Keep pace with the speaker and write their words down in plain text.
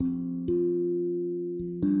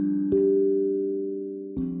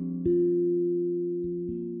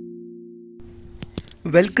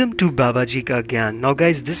Welcome to Babaji Ka Gyan. Now,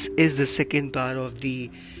 guys, this is the second part of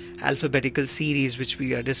the alphabetical series which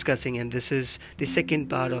we are discussing, and this is the second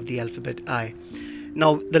part of the alphabet I.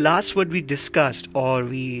 Now, the last word we discussed or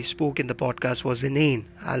we spoke in the podcast was inane.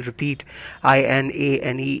 I'll repeat,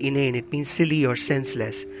 INANE, inane. It means silly or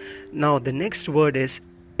senseless. Now, the next word is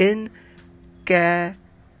incapacitate.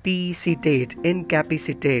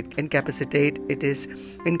 Incapacitate. It is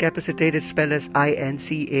incapacitate. It's spelled as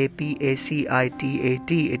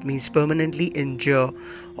INCAPACITAT. It means permanently injure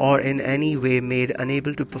or in any way made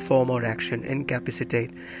unable to perform or action. Incapacitate.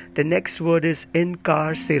 The next word is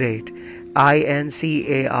incarcerate.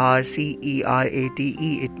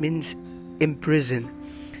 INCARCERATE. It means imprison.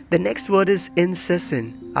 The next word is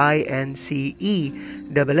incessant. INCESSANT.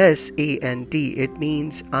 It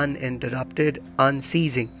means uninterrupted,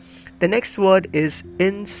 unceasing. The next word is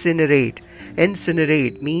incinerate.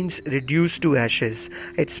 Incinerate means reduce to ashes.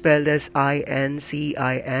 It's spelled as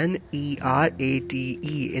INCINERATE.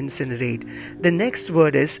 Incinerate. The next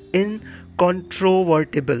word is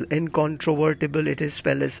incontrovertible. Incontrovertible, it is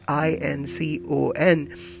spelled as INCONTROVERTIBLE.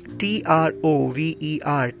 It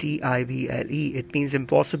means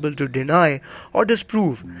impossible to deny or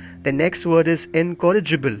disprove. The next word is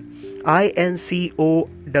incorrigible.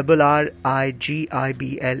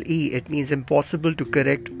 INCORRIGIBLE. It means impossible to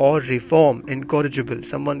correct or reform. Incorrigible,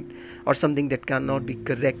 someone or something that cannot be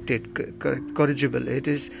corrected. Corrigible, it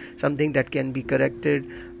is something that can be corrected,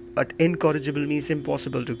 but incorrigible means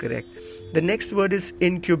impossible to correct. The next word is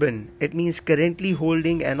incumbent. It means currently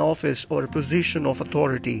holding an office or a position of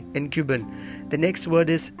authority. Incumbent. The next word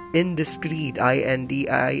is indiscreet.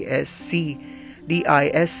 INDISCREET.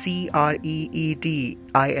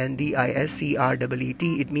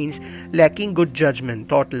 It means lacking good judgment,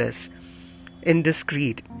 thoughtless.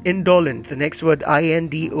 Indiscreet. Indolent. The next word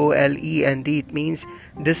INDOLENT. It means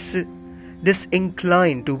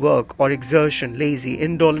disinclined to work or exertion, lazy.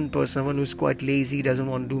 Indolent person, someone who's quite lazy, doesn't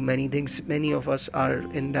want to do many things. Many of us are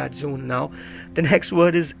in that zone now. The next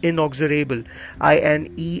word is inexorable.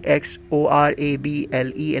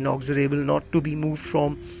 INEXORABLE. Inexorable, not to be moved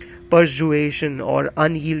from persuasion or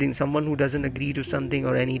unyielding, someone who doesn't agree to something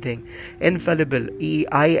or anything. Infallible.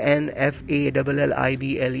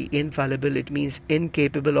 INFALLIBLE. Infallible, it means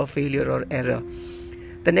incapable of failure or error.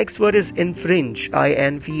 The next word is infringe.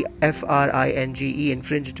 INFRINGE.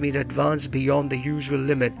 Infringe, it means advance beyond the usual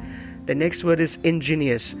limit. The next word is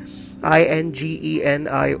ingenious.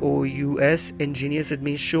 INGENIOUS. Ingenious, it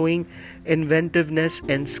means showing inventiveness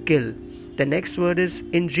and skill. The next word is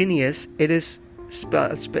ingenious. It is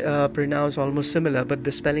pronounced almost similar, but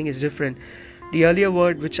the spelling is different. The earlier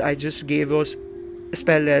word which I just gave was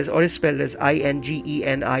spelled as INGENIOUS.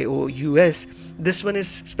 This one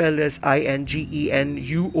is spelled as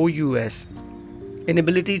INGENUOUS.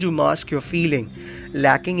 Inability to mask your feeling,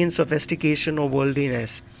 lacking in sophistication or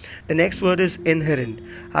worldliness. The next word is inherent.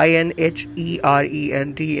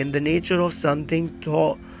 INHERENT. In the nature of something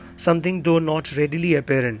though not readily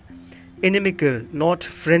apparent. Inimical, not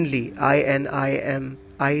friendly. INIMICAL.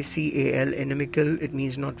 Inimical, it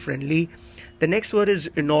means not friendly. The next word is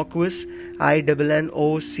innocuous.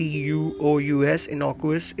 INNOCUOUS.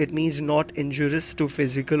 Innocuous, it means not injurious to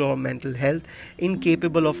physical or mental health,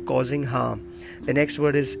 incapable of causing harm. The next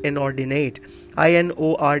word is inordinate.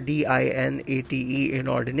 INORDINATE.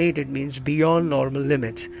 Inordinate, it means beyond normal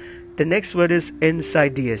limits. The next word is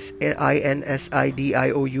insidious.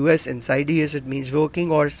 INSIDIOUS. Insidious, it means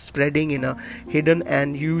working or spreading in a hidden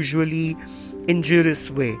and usually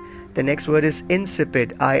injurious way. The next word is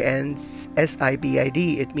insipid.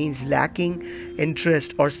 INSIPID. It means lacking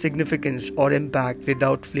interest or significance or impact,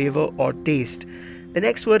 without flavor or taste. The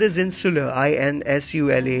next word is insular.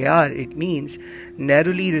 INSULAR. It means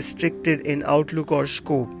narrowly restricted in outlook or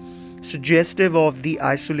scope. Suggestive of the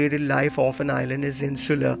isolated life of an island is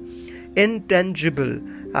insular. Intangible.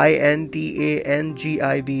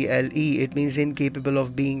 INTANGIBLE. It means incapable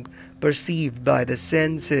of being perceived by the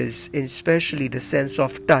senses, especially the sense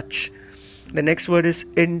of touch. The next word is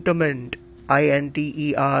interment.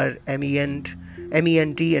 INTERMENT.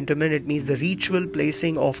 Interment, it means the ritual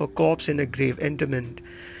placing of a corpse in a grave. Interment.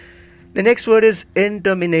 The next word is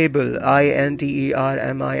interminable.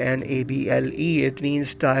 INTERMINABLE. It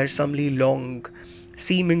means tiresomely long,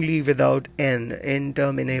 seemingly without end.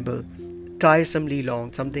 Interminable. Tiresomely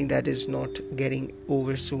long, something that is not getting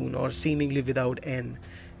over soon, or seemingly without end,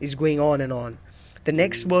 is going on and on. The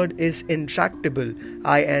next word is intractable.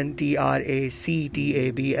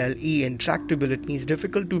 INTRACTABLE. Intractable, it means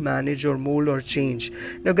difficult to manage or mold or change.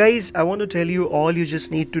 Now guys, I want to tell you, all you just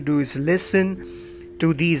need to do is listen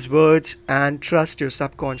to these words and trust your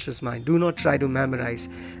subconscious mind. Do not try to memorize.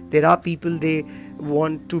 There are people, they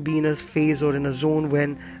want to be in a phase or in a zone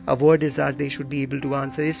when a word is asked, they should be able to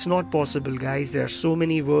answer. It's not possible, guys. There are so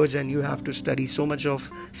many words and you have to study so much of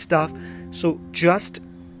stuff. So just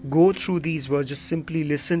go through these words, just simply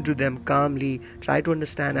listen to them calmly, try to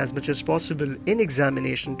understand as much as possible in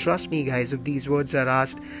examination. Trust me, guys, if these words are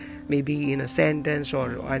asked maybe in a sentence or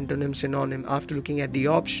antonym, synonym, after looking at the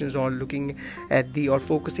options or looking at the or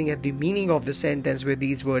focusing at the meaning of the sentence where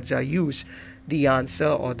these words are used, the answer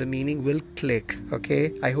or the meaning will click.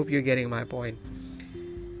 Okay, I hope you're getting my point.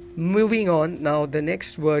 Moving on, now the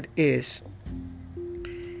next word is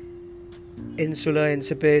insular,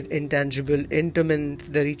 insipid, intangible,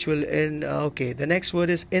 intimate, the ritual in okay, the next word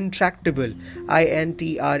is intractable.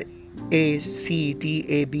 Intractable. It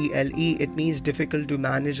means difficult to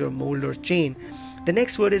manage or mold or chain. The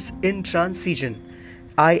next word is intransigent.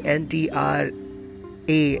 Intransigent.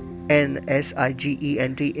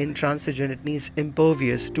 Intransigent, it means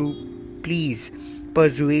impervious to please,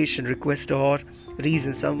 persuasion, request or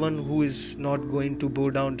reason. Someone who is not going to bow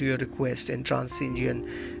down to your request. Intransigent,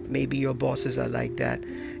 maybe your bosses are like that.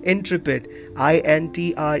 Intrepid.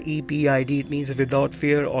 Intrepid, it means without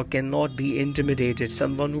fear or cannot be intimidated.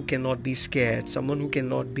 Someone who cannot be scared, someone who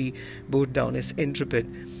cannot be bowed down is intrepid.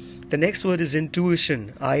 The next word is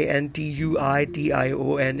intuition. Intuition.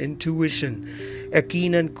 Intuition, a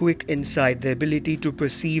keen and quick insight, the ability to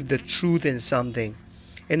perceive the truth in something.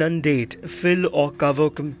 Inundate, fill or cover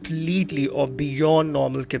completely or beyond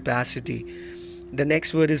normal capacity. The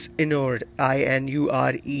next word is inured.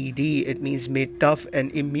 Inured. It means made tough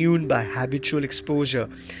and immune by habitual exposure.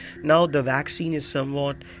 Now the vaccine is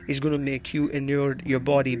going to make you inured your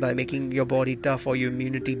body by making your body tough, or your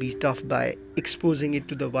immunity be tough by exposing it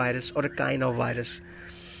to the virus or a kind of virus.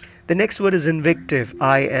 The next word is invective.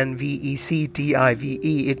 Invective.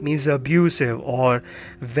 It means abusive or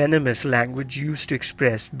venomous language used to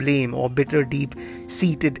express blame or bitter,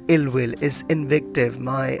 deep-seated ill will is invective.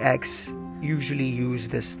 My ex usually use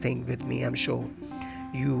this thing with me. I'm sure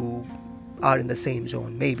you are in the same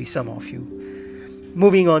zone, maybe some of you.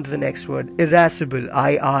 Moving on to the next word, irascible.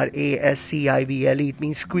 Irascible. It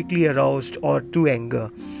means quickly aroused or to anger.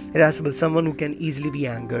 Irascible, someone who can easily be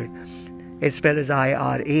angered. It's spelled as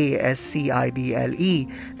Irascible.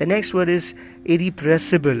 The next word is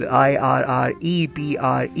irrepressible.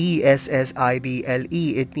 Irrepressible.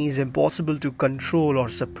 It means impossible to control or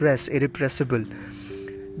suppress. Irrepressible.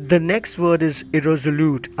 The next word is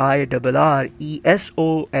irresolute. Irresolute.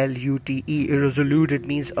 Irresolute, it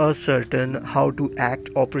means uncertain how to act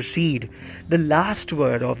or proceed. The last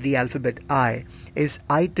word of the alphabet I is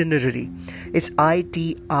itinerary. It's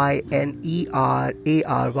itinerary.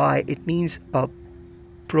 It means a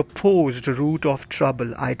proposed route of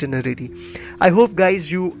trouble. Itinerary. I hope,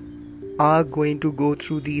 guys, you are going to go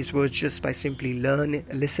through these words just by simply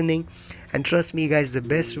listening. And trust me, guys, the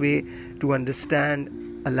best way to understand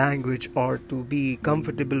a language or to be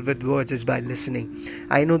comfortable with words is by listening.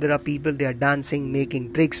 I know there are people, they are dancing,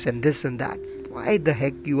 making tricks and this and that. Why the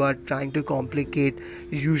heck you are trying to complicate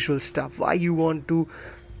usual stuff? Why you want to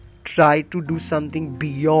try to do something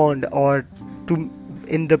beyond or to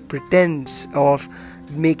in the pretense of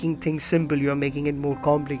making things simple, you are making it more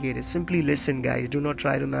complicated. Simply listen, guys. Do not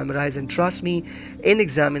try to memorize, and trust me, in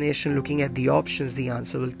examination, looking at the options, the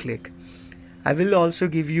answer will click. I will also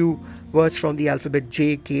give you words from the alphabet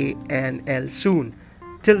J, K and L soon.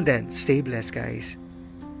 Till then, stay blessed, guys.